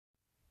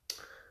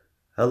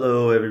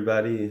Hello,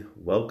 everybody.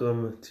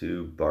 Welcome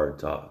to Bar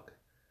Talk,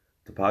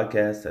 the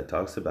podcast that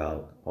talks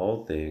about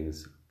all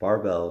things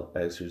barbell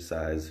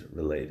exercise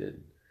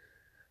related.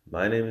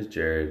 My name is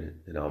Jared,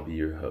 and I'll be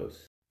your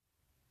host.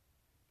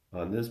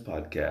 On this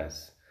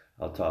podcast,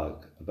 I'll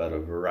talk about a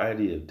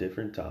variety of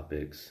different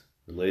topics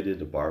related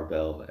to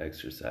barbell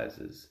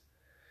exercises,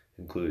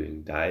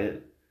 including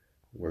diet,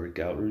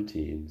 workout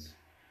routines,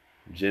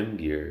 gym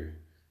gear,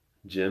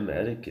 gym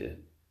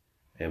etiquette,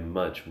 and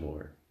much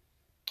more.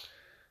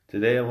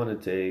 Today I want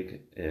to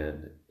take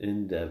an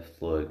in-depth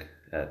look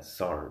at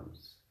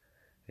SARMs,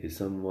 a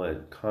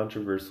somewhat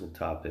controversial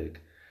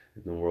topic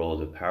in the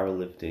world of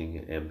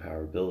powerlifting and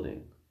power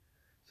building.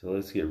 So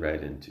let's get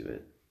right into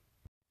it.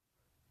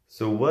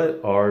 So what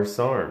are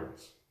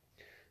SARMs?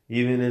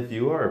 Even if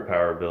you are a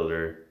power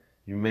builder,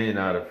 you may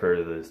not have heard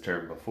of this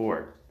term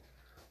before.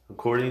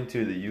 According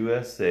to the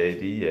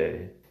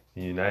USADA,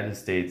 the United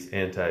States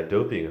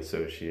Anti-Doping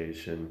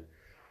Association,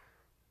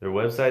 their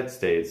website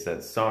states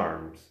that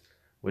SARMs,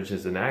 which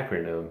is an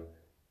acronym,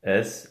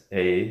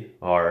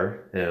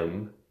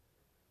 SARM,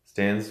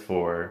 stands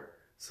for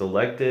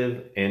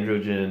Selective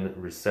Androgen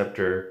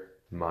Receptor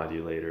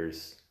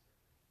Modulators.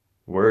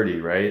 Wordy,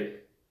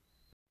 right?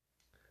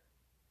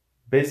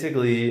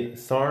 Basically,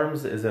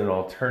 SARMs is an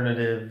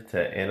alternative to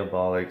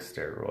anabolic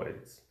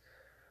steroids.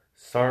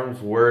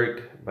 SARMs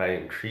work by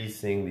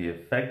increasing the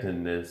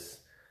effectiveness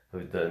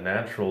of the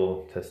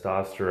natural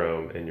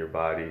testosterone in your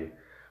body,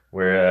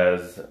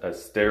 whereas a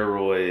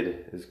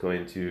steroid is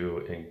going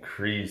to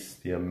increase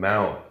the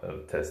amount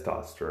of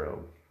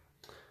testosterone.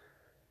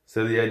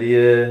 So the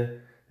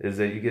idea is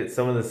that you get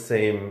some of the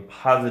same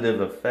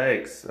positive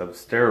effects of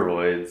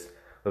steroids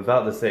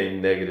without the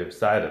same negative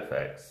side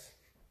effects.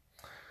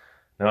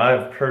 Now,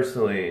 I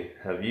personally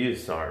have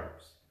used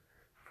SARMs.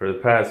 For the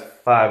past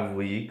 5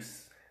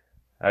 weeks,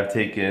 I've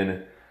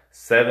taken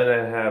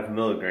 7.5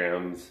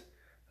 milligrams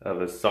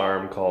of a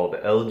SARM called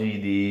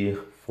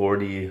LGD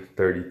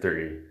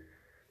 4033.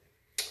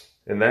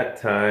 In that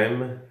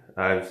time,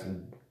 I've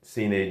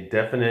seen a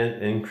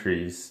definite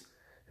increase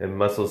in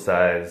muscle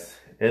size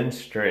and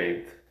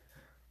strength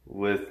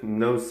with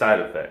no side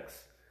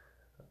effects.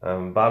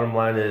 Bottom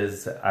line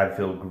is, I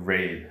feel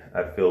great.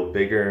 I feel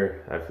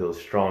bigger, I feel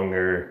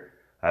stronger,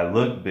 I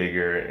look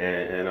bigger,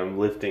 and I'm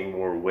lifting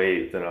more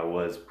weight than I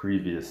was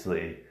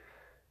previously.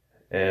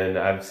 And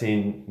I've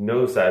seen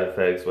no side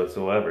effects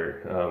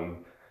whatsoever.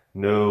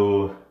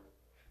 No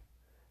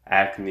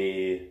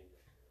acne,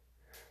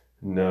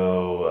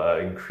 no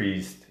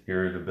increased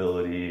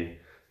irritability,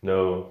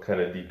 no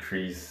kind of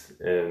decrease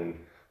in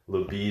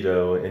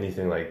libido,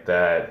 anything like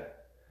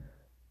that.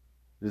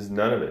 Just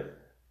none of it.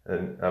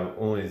 And I've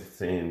only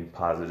seen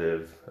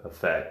positive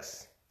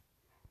effects.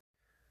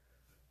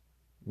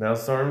 Now,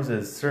 SARMs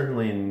is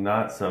certainly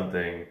not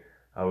something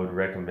I would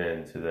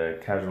recommend to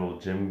the casual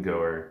gym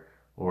goer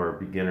or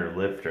beginner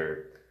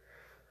lifter.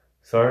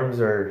 SARMs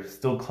are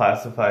still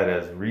classified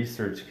as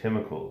research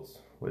chemicals,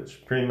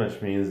 which pretty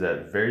much means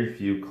that very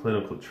few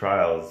clinical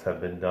trials have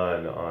been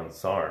done on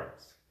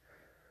SARMs.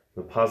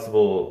 The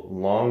possible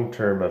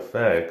long-term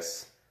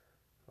effects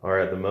are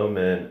at the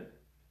moment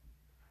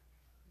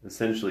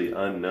essentially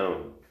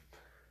unknown.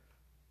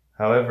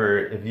 However,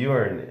 if you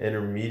are an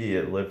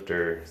intermediate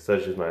lifter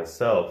such as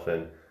myself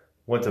and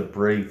want to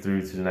break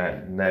through to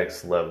that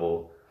next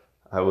level,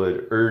 I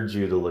would urge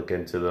you to look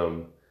into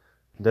them.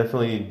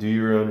 Definitely do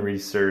your own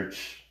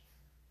research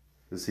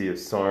to see if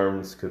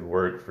SARMs could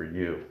work for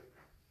you.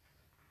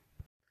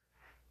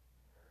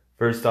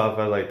 First off,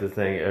 I'd like to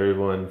thank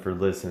everyone for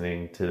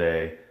listening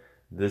today.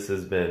 This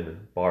has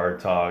been Bar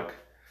Talk,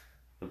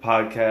 the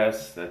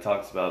podcast that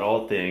talks about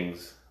all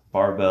things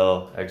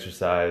barbell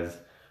exercise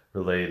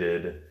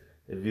related.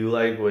 If you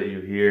like what you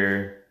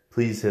hear,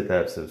 please hit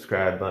that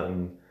subscribe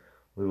button.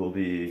 We will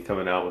be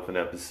coming out with an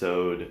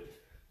episode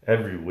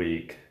every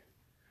week.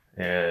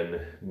 And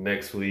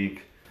next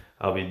week,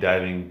 I'll be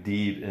diving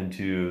deep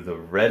into the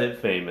Reddit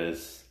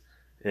famous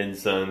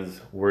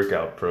InSons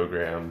workout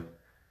program.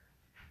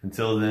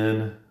 Until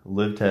then,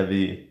 lift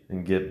heavy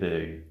and get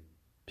big.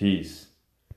 Peace.